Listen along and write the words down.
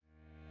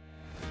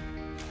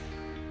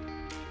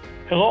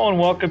Hello and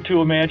welcome to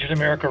Imagine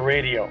America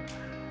Radio,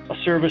 a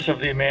service of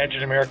the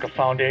Imagine America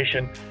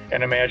Foundation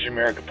and Imagine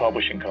America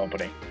Publishing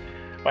Company.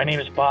 My name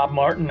is Bob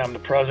Martin. I'm the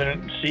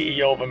president and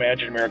CEO of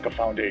Imagine America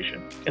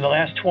Foundation. In the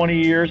last 20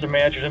 years,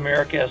 Imagine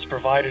America has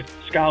provided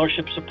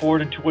scholarship support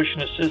and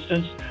tuition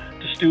assistance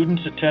to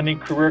students attending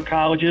career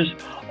colleges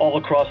all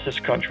across this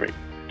country.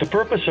 The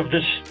purpose of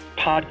this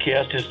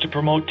podcast is to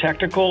promote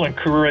technical and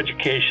career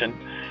education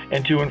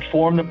and to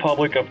inform the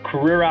public of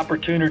career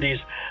opportunities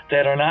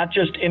that are not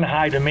just in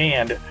high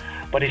demand,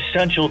 but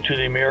essential to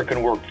the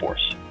American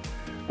workforce.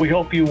 We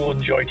hope you will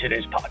enjoy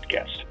today's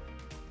podcast.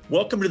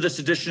 Welcome to this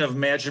edition of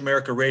Imagine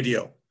America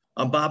Radio.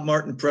 I'm Bob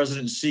Martin,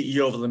 President and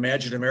CEO of the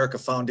Imagine America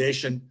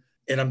Foundation,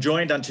 and I'm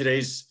joined on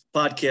today's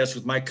podcast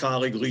with my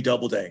colleague, Lee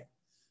Doubleday.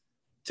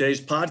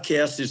 Today's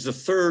podcast is the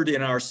third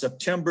in our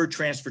September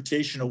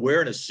Transportation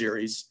Awareness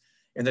Series,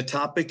 and the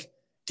topic,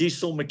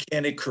 Diesel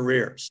Mechanic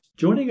Careers.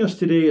 Joining us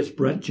today is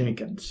Brent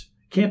Jenkins,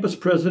 Campus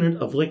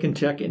President of Lincoln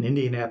Tech in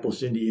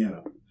Indianapolis,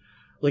 Indiana.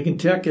 Lincoln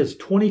Tech has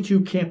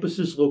 22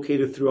 campuses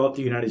located throughout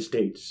the United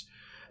States.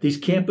 These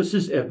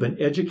campuses have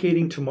been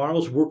educating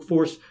tomorrow's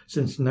workforce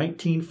since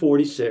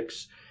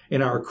 1946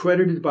 and are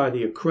accredited by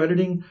the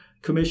Accrediting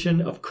Commission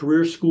of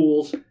Career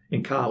Schools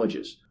and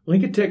Colleges.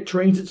 Lincoln Tech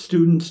trains its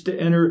students to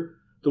enter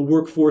the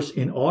workforce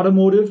in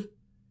automotive,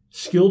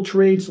 skilled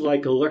trades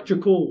like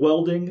electrical,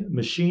 welding,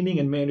 machining,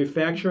 and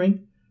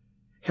manufacturing,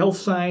 health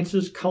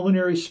sciences,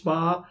 culinary,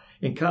 spa,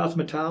 and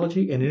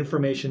cosmetology, and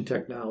information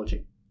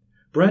technology.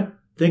 Brent,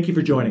 thank you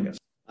for joining us.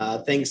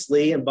 Thanks,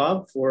 Lee and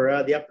Bob,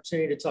 for the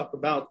opportunity to talk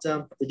about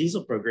the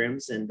diesel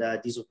programs and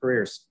diesel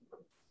careers.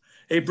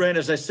 Hey, Brent,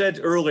 as I said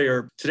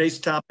earlier, today's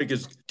topic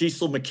is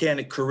diesel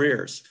mechanic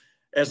careers.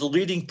 As a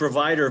leading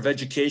provider of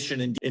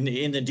education in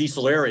the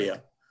diesel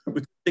area, we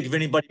couldn't think of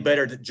anybody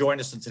better to join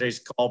us in today's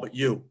call but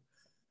you.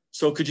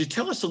 So could you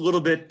tell us a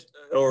little bit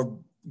or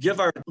give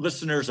our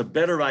listeners a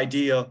better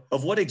idea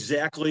of what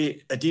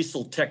exactly a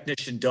diesel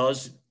technician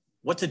does?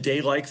 What's a day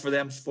like for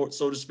them, so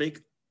to speak?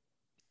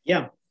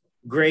 Yeah,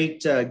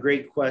 great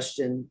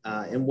question.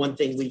 And one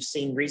thing we've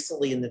seen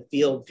recently in the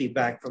field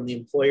feedback from the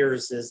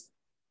employers is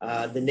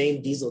the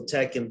name diesel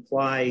tech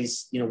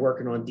implies,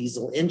 working on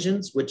diesel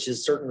engines, which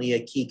is certainly a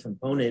key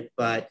component,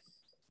 but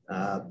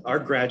our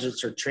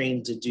graduates are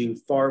trained to do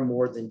far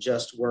more than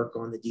just work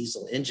on the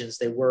diesel engines.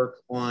 They work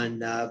on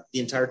the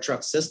entire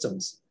truck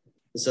systems.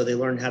 So they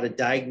learn how to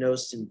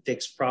diagnose and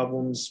fix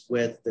problems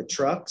with the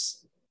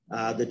trucks,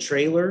 the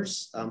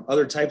trailers,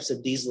 other types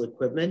of diesel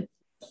equipment.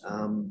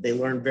 They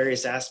learn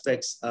various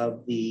aspects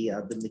of the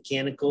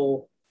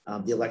mechanical,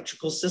 the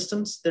electrical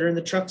systems that are in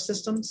the truck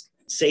systems,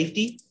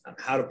 safety,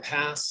 how to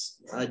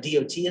pass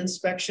DOT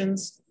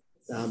inspections.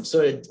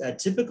 So a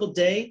typical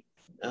day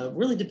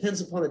really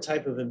depends upon the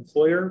type of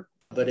employer,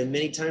 but in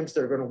many times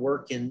they're going to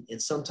work in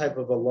some type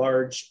of a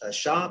large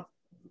shop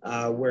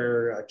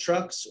where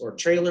trucks or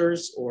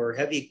trailers or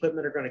heavy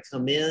equipment are going to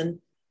come in.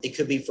 It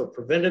could be for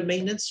preventive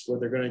maintenance, where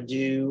they're going to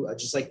do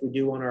just like we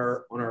do on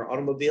our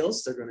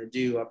automobiles. They're going to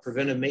do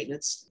preventive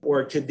maintenance,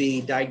 or it could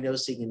be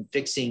diagnosing and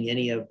fixing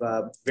any of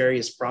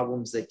various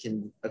problems that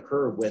can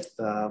occur with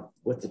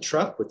the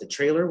truck, with the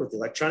trailer, with the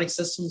electronic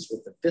systems,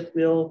 with the fifth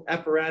wheel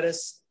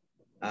apparatus,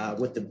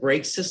 with the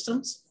brake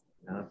systems,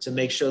 to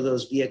make sure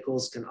those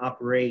vehicles can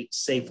operate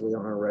safely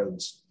on our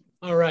roads.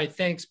 All right.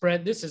 Thanks,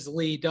 Brent. This is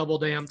Lee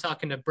Doubleday. I'm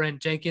talking to Brent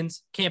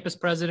Jenkins, Campus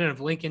President of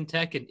Lincoln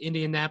Tech in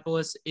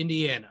Indianapolis,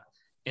 Indiana.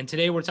 And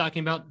today we're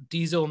talking about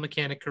diesel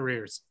mechanic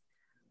careers.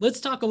 Let's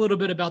talk a little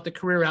bit about the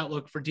career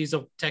outlook for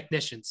diesel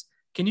technicians.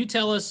 Can you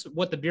tell us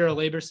what the Bureau of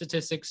Labor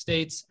Statistics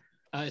states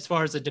as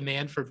far as the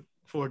demand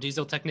for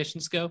diesel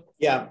technicians go?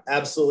 Yeah,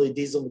 absolutely.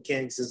 Diesel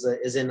mechanics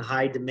is in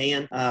high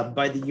demand.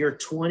 By the year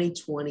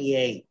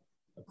 2028,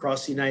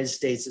 across the United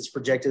States, it's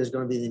projected there's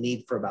going to be the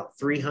need for about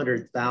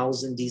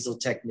 300,000 diesel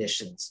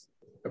technicians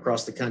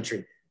across the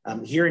country.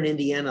 Here in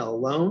Indiana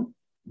alone,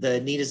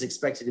 the need is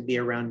expected to be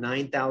around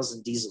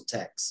 9,000 diesel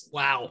techs.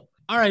 Wow.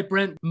 All right,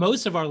 Brent,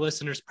 most of our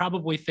listeners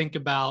probably think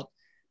about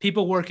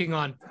people working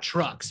on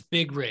trucks,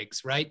 big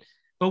rigs, right?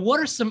 But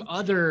what are some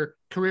other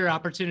career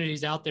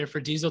opportunities out there for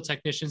diesel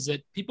technicians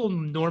that people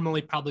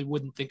normally probably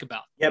wouldn't think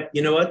about? Yep.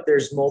 You know what?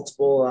 There's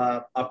multiple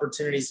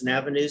opportunities and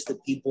avenues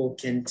that people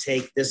can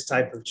take this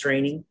type of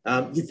training.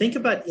 You think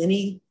about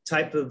any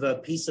type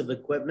of piece of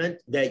equipment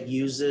that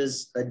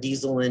uses a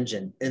diesel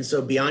engine. And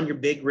so beyond your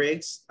big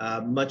rigs,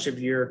 much of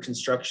your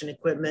construction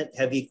equipment,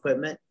 heavy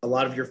equipment, a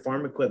lot of your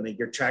farm equipment,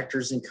 your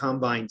tractors and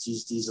combines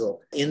use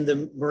diesel. In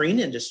the marine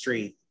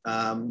industry,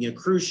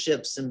 cruise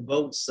ships and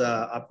boats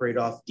operate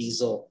off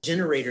diesel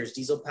generators,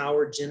 diesel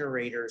powered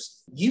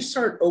generators. You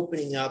start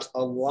opening up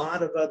a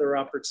lot of other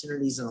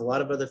opportunities and a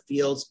lot of other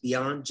fields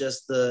beyond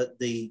just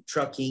the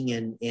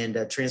trucking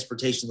and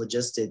transportation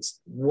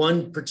logistics.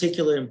 One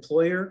particular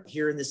employer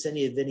here in the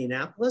city of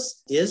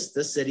Indianapolis is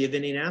the city of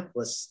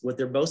Indianapolis with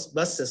their bus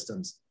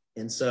systems.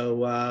 And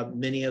so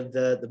many of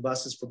the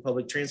buses for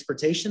public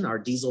transportation are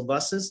diesel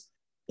buses.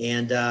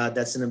 And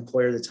that's an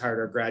employer that's hired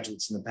our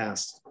graduates in the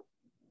past.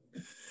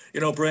 You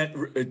know,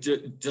 Brent,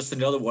 just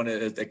another one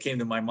that came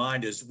to my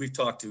mind is we've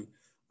talked to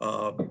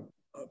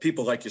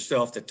people like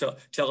yourself that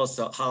tell us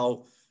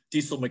how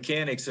diesel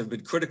mechanics have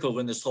been critical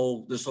in this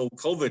whole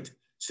COVID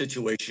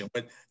situation,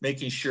 but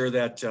making sure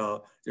that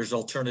there's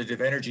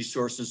alternative energy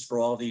sources for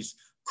all these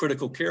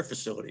critical care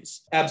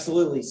facilities.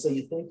 Absolutely. So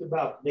you think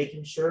about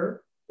making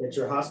sure that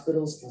your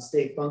hospitals can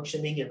stay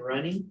functioning and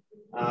running,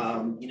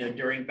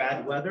 during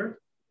bad weather.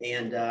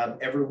 And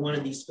every one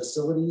of these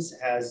facilities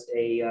has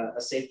a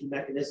safety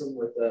mechanism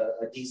with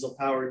a diesel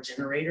powered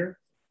generator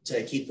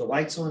to keep the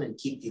lights on and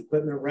keep the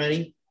equipment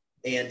running.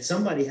 And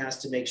somebody has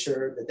to make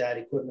sure that that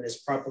equipment is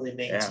properly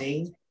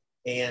maintained.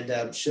 Yeah.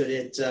 And should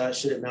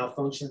it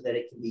malfunction, that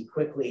it can be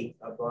quickly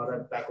brought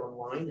up back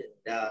online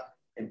and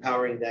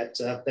empowering that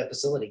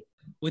facility.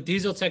 With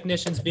diesel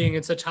technicians being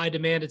in such high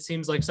demand, it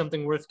seems like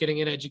something worth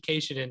getting an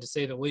education in, to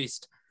say the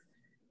least.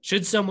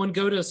 Should someone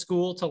go to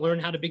school to learn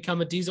how to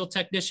become a diesel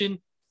technician?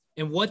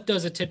 And what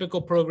does a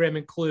typical program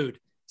include?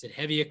 Is it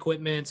heavy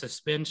equipment,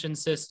 suspension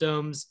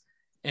systems?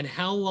 And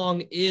how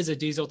long is a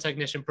diesel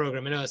technician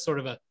program? I know it's sort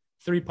of a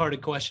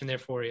three-parted question there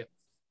for you.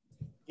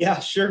 Yeah,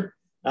 sure.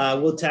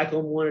 We'll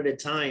tackle them one at a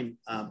time.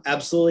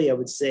 Absolutely, I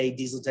would say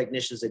diesel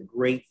technician is a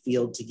great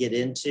field to get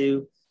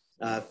into.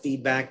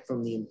 Feedback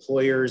from the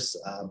employers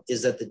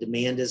is that the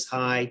demand is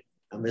high.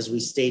 As we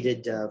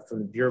stated from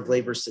the Bureau of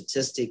Labor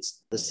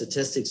Statistics, the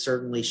statistics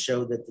certainly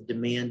show that the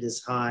demand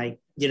is high.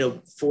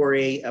 For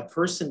a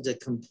person to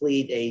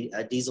complete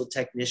a diesel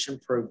technician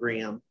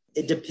program,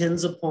 it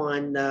depends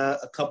upon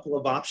a couple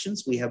of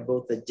options. We have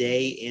both a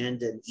day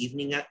and an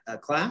evening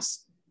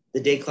class. The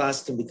day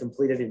class can be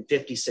completed in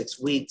 56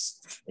 weeks.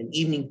 An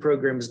evening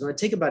program is going to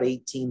take about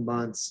 18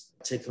 months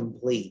to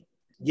complete.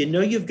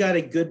 You've got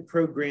a good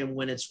program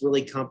when it's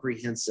really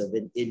comprehensive.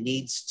 It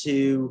needs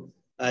to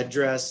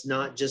address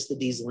not just the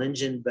diesel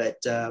engine, but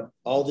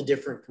all the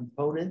different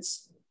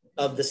components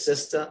of the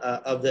system,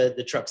 of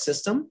the truck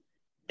system.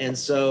 And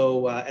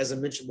so, as I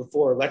mentioned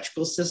before,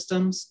 electrical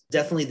systems,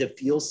 definitely the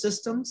fuel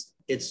systems.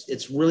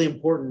 It's really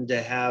important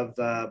to have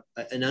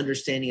an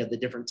understanding of the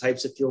different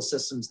types of fuel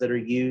systems that are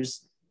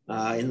used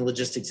in the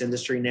logistics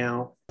industry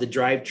now. The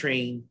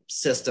drivetrain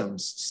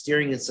systems,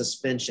 steering and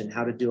suspension,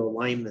 how to do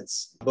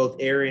alignments, both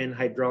air and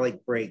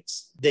hydraulic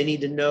brakes. They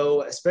need to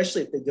know,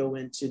 especially if they go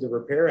into the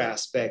repair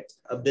aspect,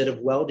 a bit of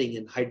welding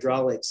and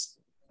hydraulics,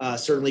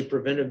 certainly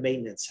preventive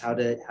maintenance, how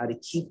to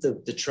keep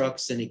the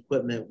trucks and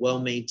equipment well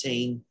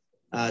maintained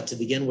to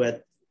begin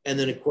with. And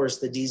then, of course,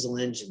 the diesel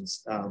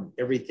engines,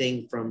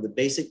 everything from the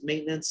basic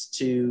maintenance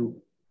to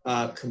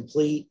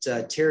complete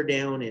tear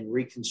down and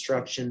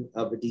reconstruction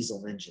of a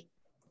diesel engine.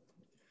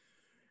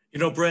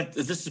 Brent,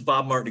 this is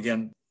Bob Martin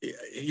again.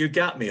 You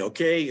got me,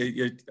 okay?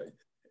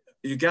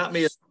 You got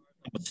me.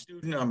 I'm a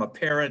student. I'm a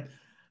parent.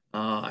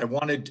 I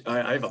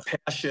have a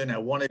passion. I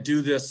want to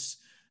do this.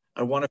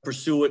 I want to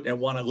pursue it, and I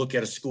want to look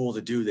at a school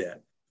to do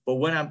that. But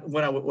what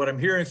I'm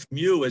hearing from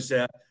you is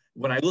that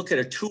when I look at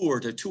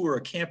to tour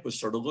a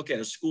campus or to look at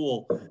a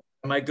school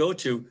I might go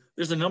to,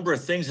 there's a number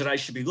of things that I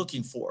should be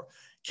looking for.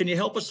 Can you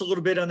help us a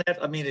little bit on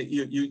that? I mean,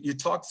 you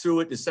talk through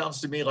it. It sounds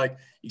to me like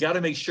you got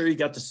to make sure you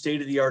got the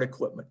state-of-the-art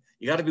equipment.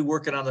 You got to be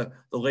working on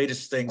the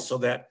latest things so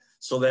that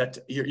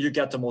you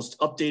got the most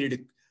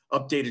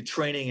updated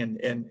training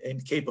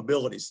and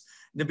capabilities.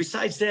 And then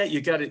besides that,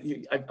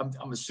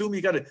 I'm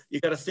assuming you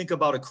got to think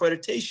about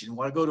accreditation. You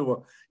want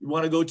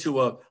to go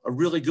to a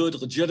really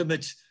good,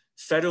 legitimate,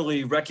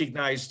 federally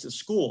recognized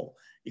school.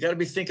 You got to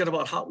be thinking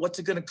about what's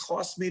it going to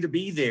cost me to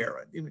be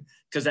there,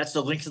 because that's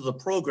the link to the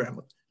program.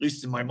 At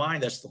least in my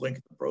mind, that's the link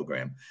to the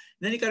program. And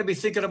then you got to be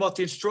thinking about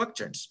the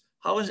instructors.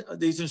 How is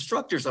these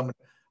instructors?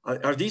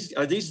 Are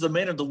these the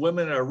men or the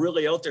women that are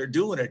really out there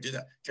doing it?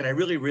 Can I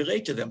really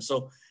relate to them?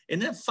 So,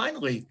 and then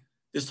finally,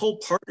 this whole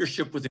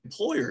partnership with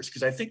employers,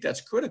 because I think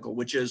that's critical.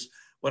 Which is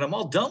when I'm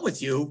all done with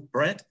you,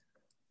 Brent,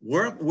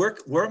 where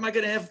am I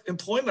going to have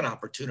employment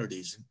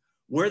opportunities? And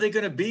where are they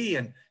going to be?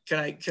 And can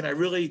I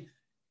really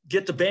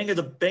get the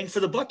bang for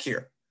the buck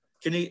here?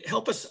 Can you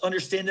help us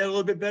understand that a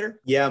little bit better?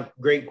 Yeah,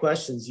 great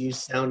questions. You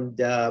sound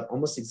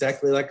almost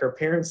exactly like our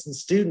parents and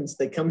students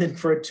that come in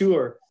for a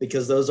tour,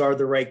 because those are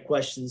the right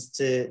questions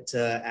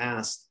to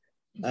ask.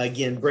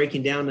 Again,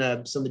 breaking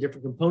down some of the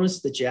different components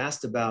that you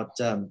asked about,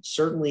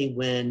 certainly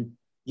when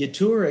you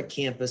tour a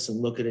campus and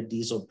look at a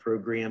diesel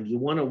program, you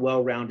want a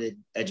well-rounded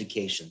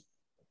education.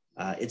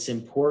 It's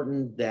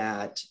important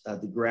that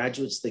the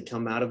graduates that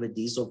come out of a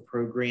diesel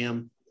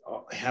program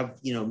have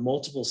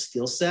multiple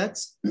skill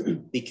sets,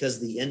 because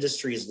the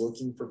industry is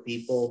looking for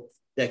people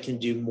that can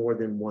do more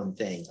than one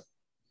thing.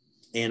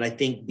 And I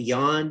think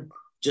beyond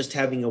just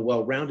having a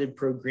well-rounded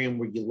program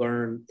where you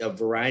learn a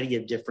variety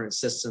of different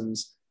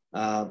systems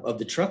of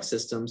the truck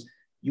systems,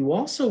 you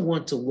also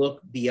want to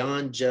look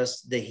beyond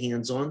just the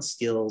hands-on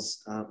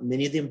skills.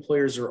 Many of the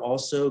employers are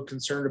also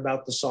concerned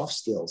about the soft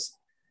skills.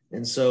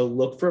 And so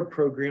look for a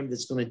program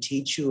that's going to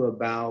teach you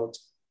about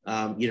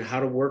how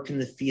to work in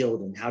the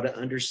field and how to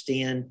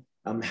understand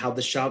how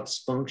the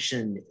shops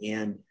function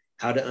and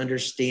how to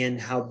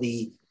understand how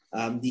the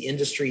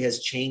industry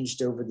has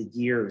changed over the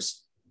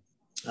years.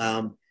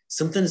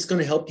 Something that's going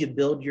to help you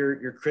build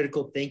your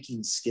critical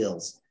thinking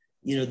skills.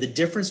 the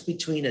difference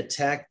between a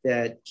tech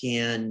that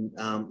can,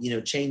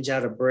 change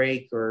out a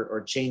brake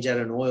or change out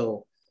an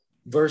oil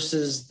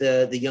versus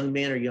the young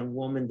man or young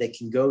woman that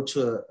can go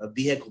to a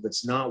vehicle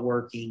that's not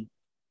working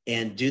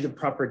and do the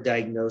proper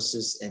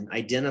diagnosis and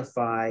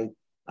identify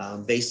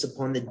based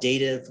upon the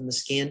data from the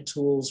scan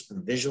tools,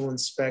 from visual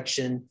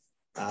inspection,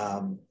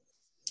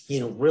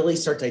 really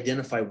start to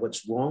identify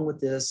what's wrong with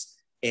this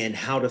and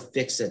how to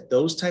fix it.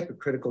 Those type of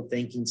critical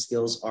thinking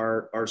skills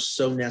are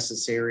so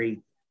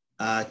necessary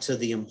to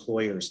the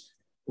employers.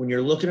 When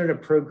you're looking at a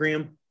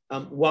program,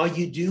 while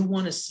you do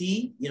want to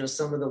see,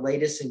 some of the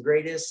latest and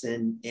greatest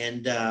and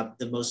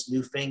the most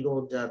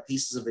newfangled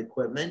pieces of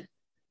equipment,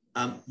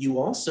 you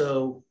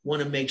also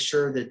want to make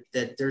sure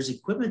that there's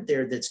equipment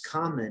there that's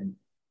common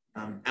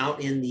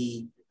out in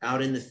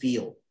the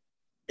field.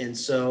 And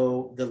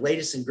so the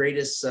latest and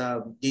greatest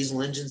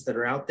diesel engines that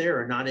are out there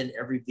are not in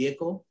every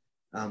vehicle.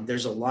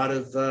 There's a lot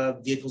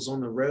of vehicles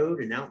on the road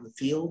and out in the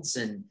fields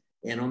and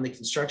on the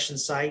construction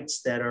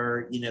sites that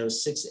are,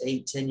 6,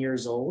 8, 10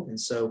 years old. And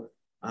so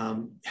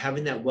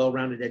having that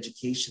well-rounded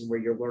education where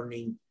you're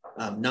learning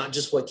not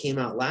just what came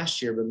out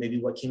last year, but maybe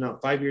what came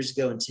out 5 years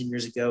ago and 10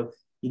 years ago,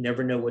 you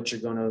never know what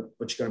you're going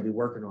to be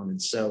working on.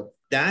 And so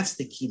that's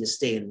the key to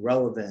staying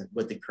relevant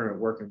with the current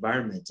work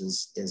environment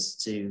is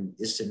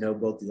to know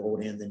both the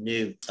old and the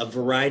new. A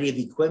variety of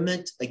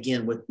equipment,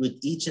 again, with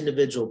each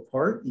individual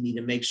part, you need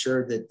to make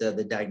sure that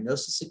the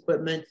diagnosis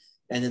equipment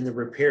and then the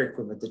repair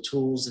equipment, the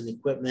tools and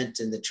equipment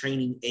and the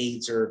training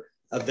aids are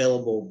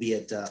available, be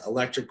it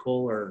electrical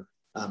or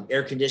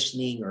air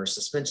conditioning or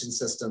suspension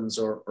systems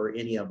or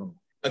any of them.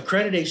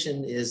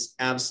 Accreditation is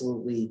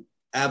absolutely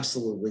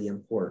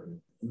important.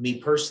 Me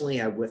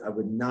personally, I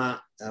would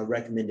not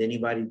recommend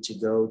anybody to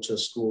go to a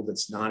school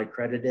that's not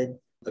accredited.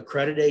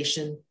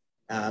 Accreditation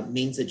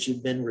means that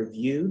you've been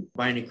reviewed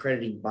by an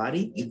accrediting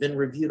body. You've been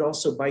reviewed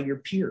also by your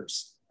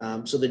peers.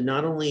 So that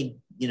not only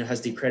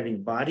has the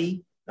accrediting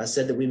body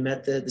said that we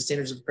met the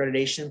standards of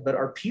accreditation, but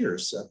our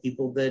peers,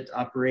 people that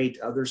operate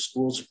other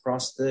schools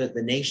across the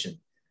nation,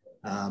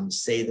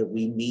 say that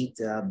we meet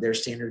their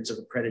standards of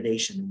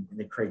accreditation and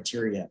the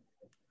criteria.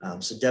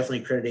 So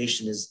definitely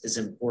accreditation is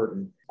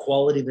important.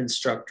 Quality of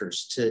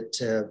instructors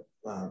to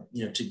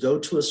go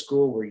to a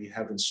school where you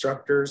have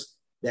instructors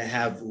that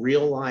have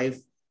real life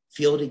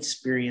field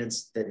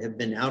experience, that have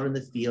been out in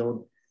the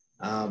field.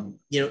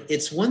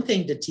 It's one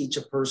thing to teach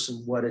a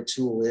person what a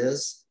tool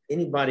is.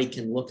 Anybody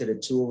can look at a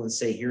tool and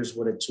say, here's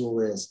what a tool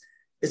is.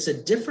 It's a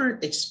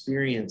different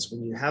experience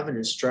when you have an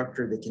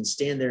instructor that can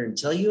stand there and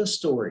tell you a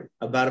story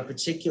about a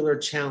particular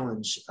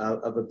challenge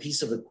of a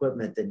piece of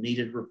equipment that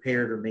needed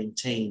repaired or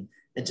maintained.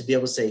 And to be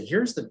able to say,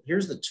 here's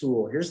the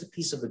tool, here's the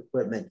piece of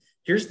equipment,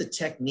 here's the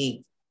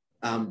technique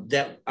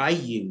that I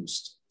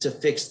used to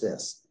fix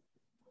this.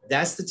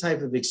 That's the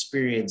type of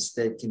experience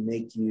that can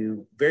make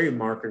you very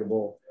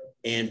marketable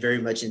and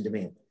very much in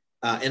demand.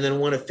 And then I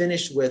want to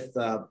finish with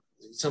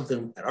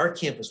something at our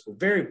campus we're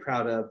very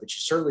proud of, but you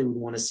certainly would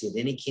want to see at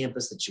any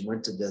campus that you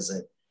went to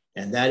visit.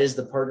 And that is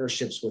the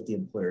partnerships with the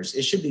employers.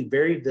 It should be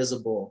very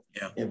visible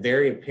and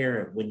very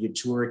apparent when you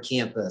tour a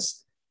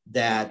campus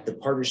that the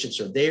partnerships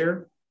are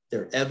there.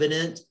 They're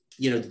evident,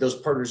 those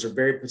partners are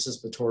very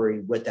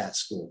participatory with that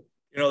school.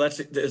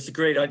 That's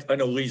great. I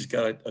know Lee's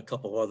got a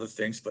couple of other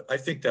things, but I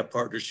think that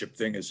partnership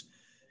thing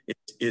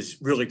is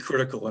really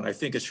critical. And I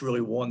think it's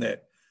really one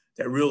that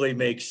really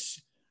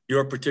makes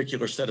your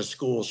particular set of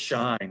schools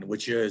shine,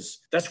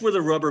 that's where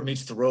the rubber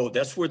meets the road.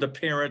 That's where the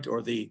parent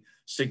or the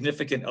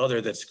significant other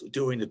that's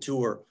doing the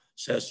tour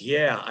says,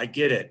 yeah, I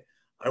get it.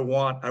 I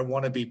want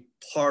to be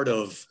part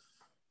of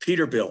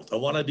Peterbilt. I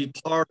want to be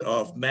part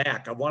of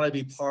Mac. I want to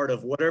be part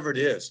of whatever it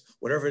is,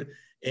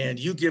 and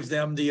you give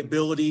them the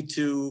ability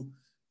to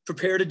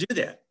prepare to do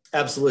that.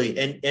 Absolutely.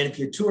 And if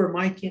you tour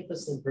my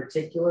campus in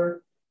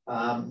particular,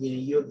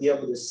 you'll be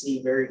able to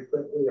see very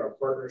quickly our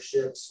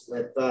partnerships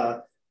with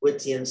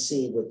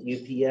TMC, with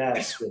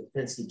UPS, with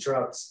Penske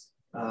Trucks.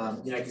 I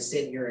can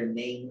stand here and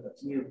name a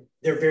few.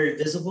 They're very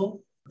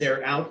visible.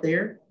 They're out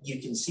there.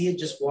 You can see it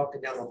just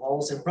walking down the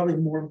halls. And probably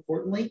more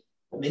importantly,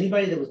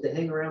 anybody that was to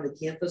hang around the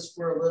campus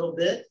for a little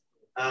bit,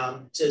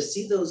 to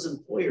see those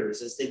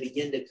employers as they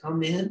begin to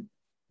come in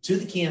to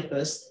the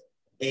campus.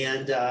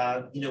 And,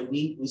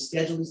 we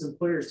schedule these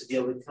employers to be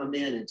able to come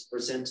in and to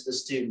present to the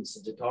students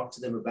and to talk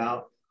to them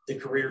about the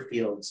career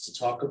fields, to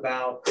talk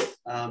about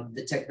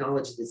the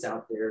technology that's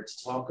out there,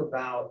 to talk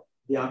about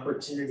the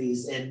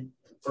opportunities. And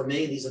for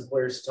many of these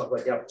employers to talk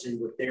about the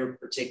opportunity with their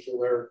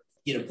particular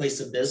place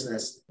of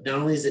business. Not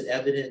only is it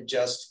evident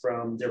just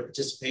from their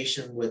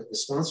participation with the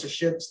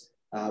sponsorships,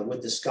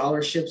 with the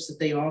scholarships that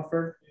they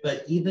offer,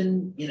 but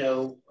even,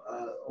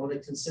 on a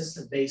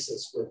consistent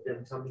basis with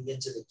them coming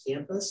into the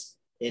campus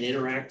and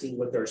interacting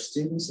with our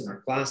students and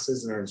our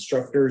classes and our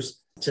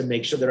instructors to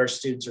make sure that our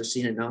students are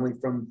seeing it not only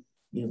from,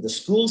 the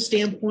school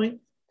standpoint,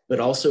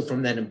 but also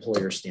from that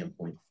employer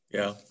standpoint.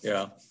 Yeah.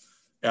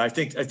 I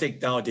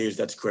think nowadays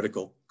that's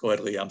critical. Go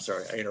ahead, Lee. I'm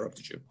sorry. I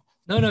interrupted you.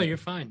 No, you're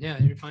fine. Yeah,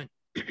 you're fine.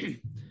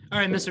 All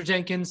right, Mr.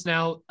 Jenkins.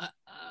 Now,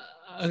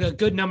 a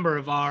good number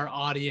of our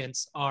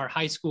audience are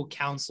high school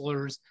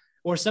counselors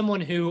or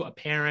a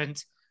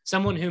parent,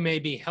 someone who may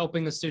be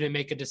helping a student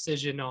make a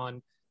decision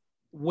on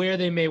where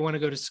they may want to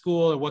go to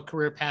school or what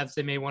career paths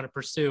they may want to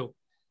pursue.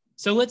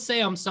 So let's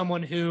say I'm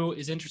someone who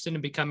is interested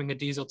in becoming a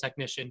diesel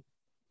technician.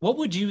 What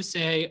would you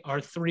say are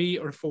 3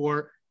 or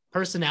 4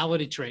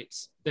 personality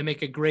traits that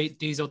make a great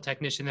diesel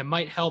technician that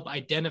might help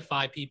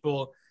identify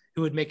people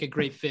who would make a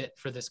great fit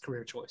for this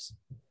career choice?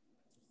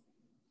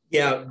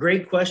 Yeah,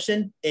 great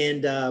question.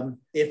 And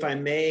if I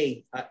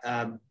may,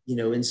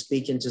 in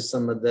speaking to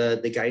some of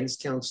the guidance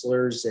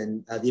counselors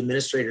and the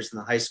administrators in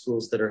the high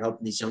schools that are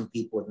helping these young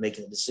people with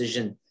making a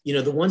decision,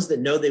 the ones that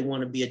know they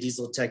want to be a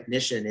diesel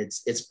technician,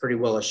 it's pretty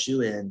well a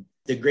shoe-in.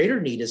 The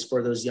greater need is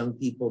for those young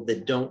people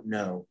that don't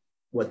know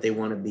what they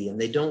want to be and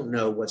they don't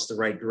know what's the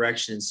right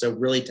direction. So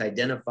really to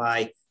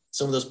identify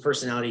some of those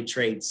personality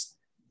traits,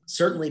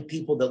 certainly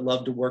people that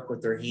love to work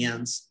with their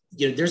hands.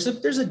 There's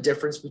a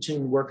difference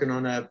between working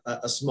on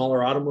a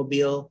smaller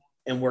automobile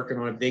and working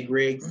on a big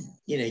rig.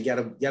 You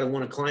gotta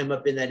want to climb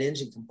up in that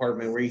engine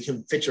compartment where you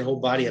can fit your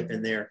whole body up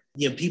in there.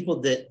 People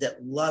that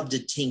love to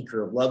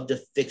tinker, love to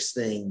fix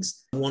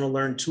things, want to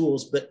learn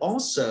tools, but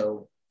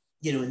also,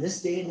 in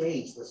this day and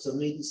age where so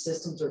many of these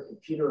systems are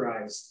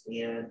computerized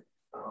and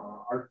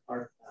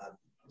our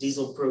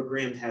diesel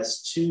program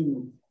has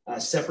 2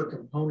 separate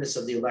components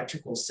of the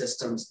electrical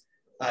systems.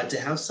 To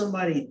have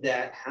somebody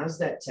that has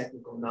that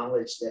technical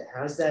knowledge, that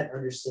has that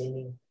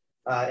understanding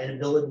and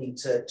ability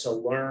to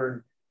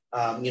learn,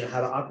 how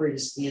to operate a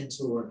scan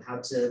tool and how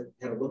to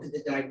look at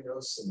the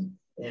diagnosis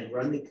and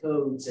run the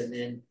codes and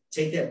then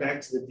take that back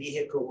to the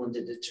vehicle and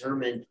to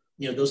determine,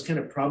 those kind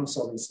of problem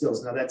solving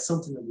skills. Now that's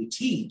something that we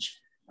teach,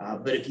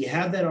 but if you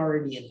have that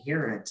already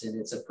inherent and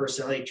it's a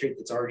personality trait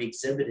that's already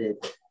exhibited,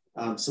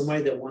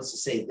 somebody that wants to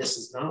say, this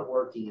is not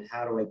working and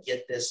how do I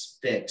get this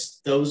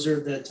fixed? Those are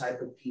the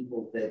type of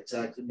people that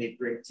can make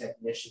great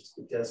technicians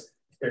because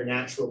they're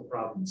natural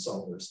problem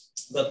solvers.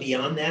 But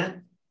beyond that,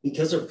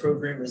 because our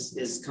program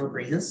is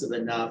comprehensive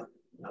enough,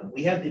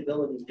 we have the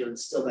ability to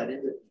instill that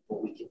into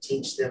people. We can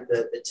teach them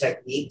the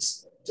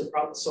techniques to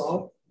problem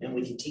solve, and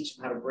we can teach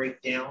them how to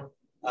break down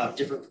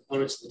different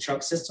components of the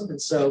truck system.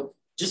 And so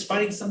just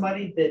finding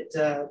somebody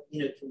that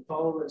can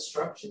follow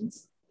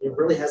instructions, it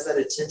really has that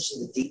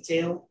attention to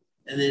detail.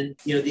 And then,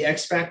 the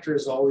X factor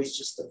is always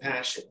just the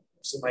passion.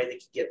 Somebody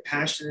that can get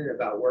passionate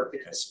about working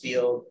in this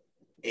field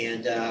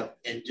and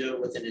do it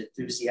with an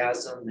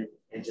enthusiasm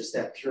and just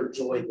that pure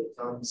joy that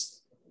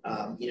comes.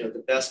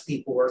 The best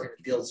people working in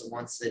the fields are the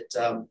ones that,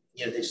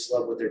 they just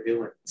love what they're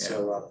doing. Yeah.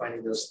 So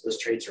finding those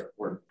traits are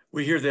important.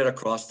 We hear that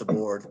across the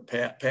board.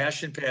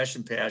 Passion.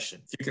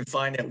 You can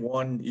find that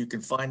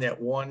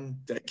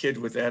kid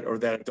with that, or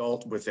that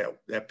adult with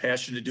that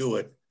passion to do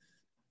it.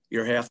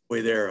 You're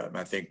halfway there,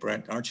 I think,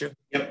 Brent, aren't you?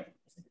 Yep,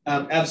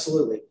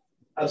 absolutely.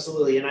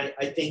 And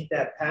I think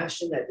that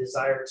passion, that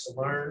desire to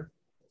learn,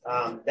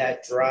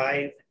 that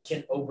drive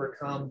can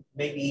overcome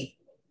maybe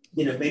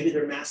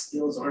their math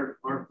skills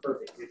aren't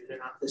perfect. Maybe they're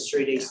not the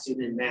straight A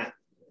student in math.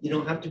 You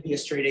don't have to be a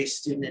straight A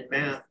student in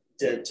math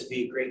to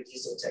be a great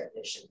diesel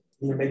technician.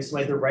 Maybe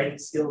somebody their writing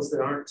skills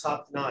that aren't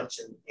top notch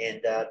and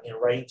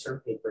writing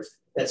term papers,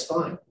 that's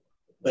fine.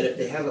 But if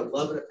they have a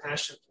love and a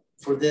passion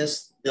for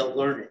this, they'll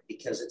learn it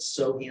because it's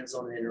so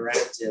hands-on and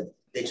interactive.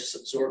 They just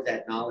absorb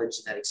that knowledge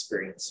and that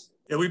experience.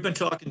 Yeah, we've been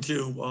talking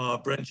to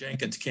Brent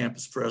Jenkins,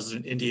 campus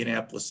president,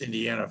 Indianapolis,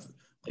 Indiana,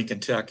 Lincoln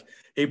Tech.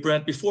 Hey,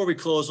 Brent, before we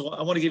close,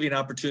 I want to give you an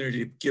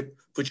opportunity to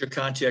put your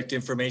contact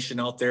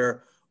information out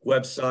there,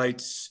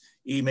 websites,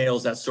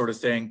 emails, that sort of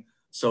thing.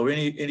 So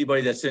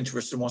anybody that's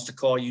interested wants to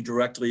call you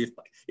directly,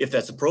 if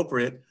that's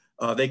appropriate,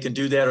 they can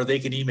do that, or they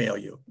can email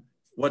you.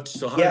 How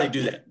do they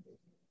do that?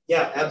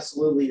 Yeah,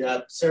 absolutely.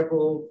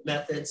 Several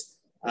methods.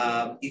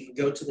 You can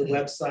go to the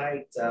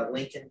website,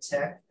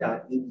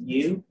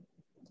 lincolntech.edu,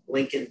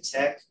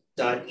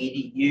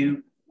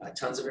 lincolntech.edu.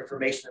 Tons of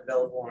information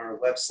available on our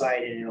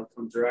website, and it'll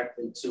come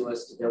directly to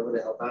us to be able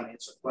to help out and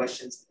answer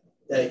questions.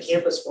 The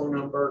campus phone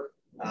number,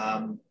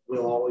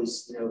 we'll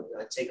always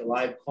take a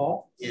live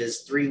call,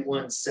 is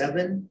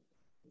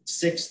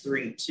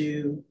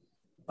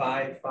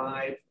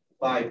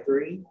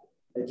 317-632-5553.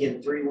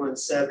 Again,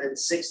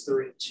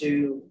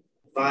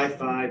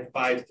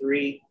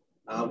 317-632-5553.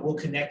 We'll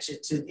connect you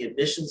to the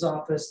admissions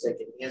office that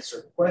can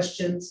answer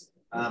questions,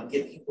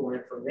 give people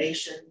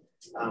information,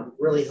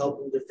 really help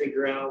them to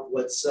figure out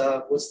what's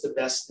the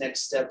best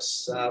next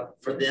steps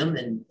for them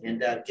and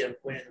get them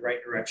pointed in the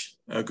right direction.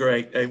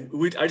 Great. I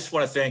just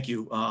want to thank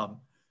you.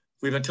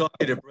 We've been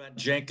talking to Brent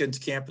Jenkins,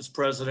 campus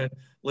president,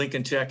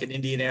 Lincoln Tech in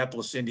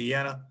Indianapolis,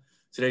 Indiana.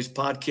 Today's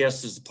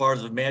podcast is part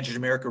of the Imagine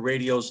America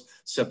Radio's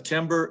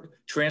September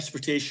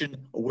Transportation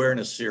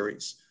Awareness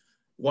Series.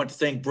 I want to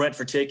thank Brent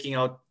for taking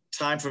out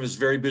time from his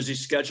very busy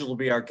schedule to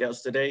be our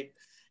guest today,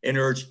 and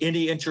urge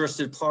any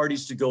interested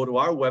parties to go to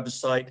our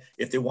website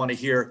if they want to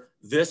hear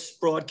this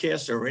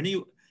broadcast or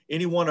any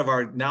one of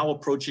our now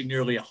approaching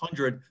nearly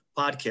 100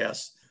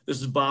 podcasts.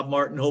 This is Bob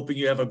Martin, hoping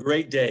you have a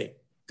great day.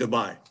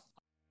 Goodbye.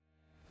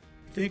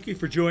 Thank you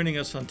for joining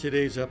us on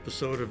today's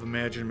episode of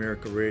Imagine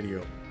America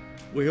Radio.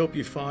 We hope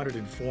you found it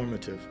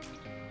informative.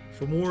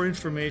 For more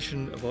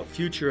information about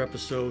future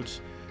episodes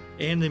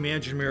and the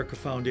Imagine America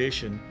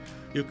Foundation,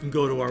 you can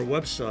go to our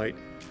website,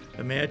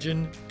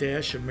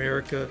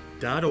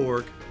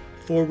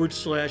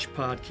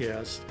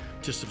 imagine-america.org/podcast,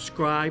 to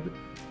subscribe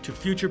to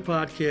future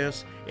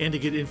podcasts and to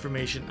get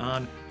information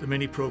on the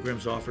many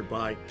programs offered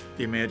by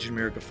the Imagine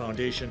America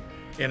Foundation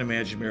and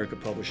Imagine America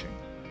Publishing.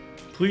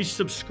 Please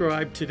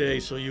subscribe today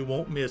so you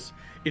won't miss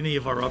any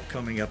of our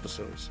upcoming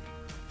episodes.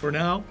 For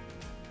now,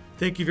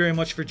 thank you very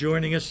much for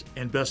joining us,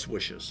 and best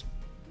wishes.